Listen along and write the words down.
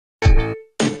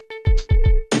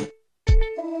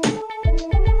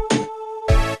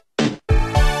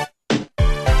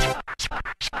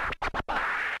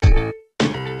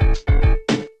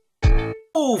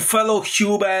fellow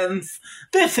humans.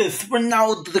 This is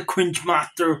Ronaldo the Cringe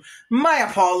Master. My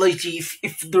apologies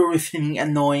if there is any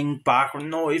annoying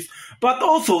background noise, but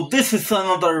also this is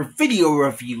another video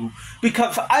review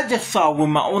because I just saw with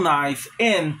my own eyes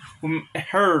and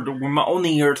heard with my own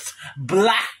ears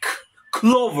Black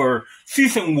Clover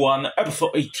Season 1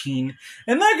 Episode 18,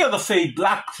 and I gotta say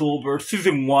Black Clover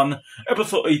Season 1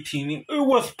 Episode 18, it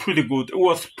was pretty good, it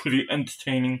was pretty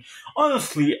entertaining.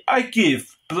 Honestly, I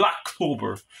give Black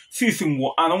Clover Season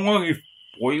 1, I don't want to give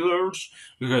spoilers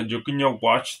because you can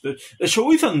watch the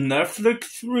show is on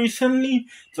Netflix recently,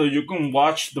 so you can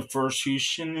watch the first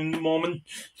season in the moment.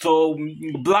 So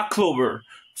Black Clover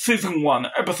Season 1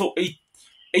 Episode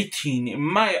 18, in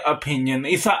my opinion,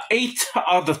 is an 8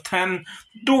 out of 10.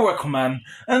 Do recommend.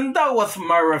 And that was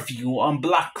my review on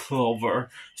Black Clover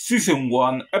Season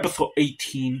 1 Episode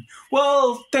 18.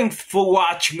 Well, thanks for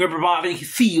watching, everybody.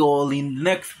 See you all in the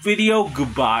next video.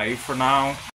 Goodbye for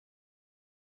now.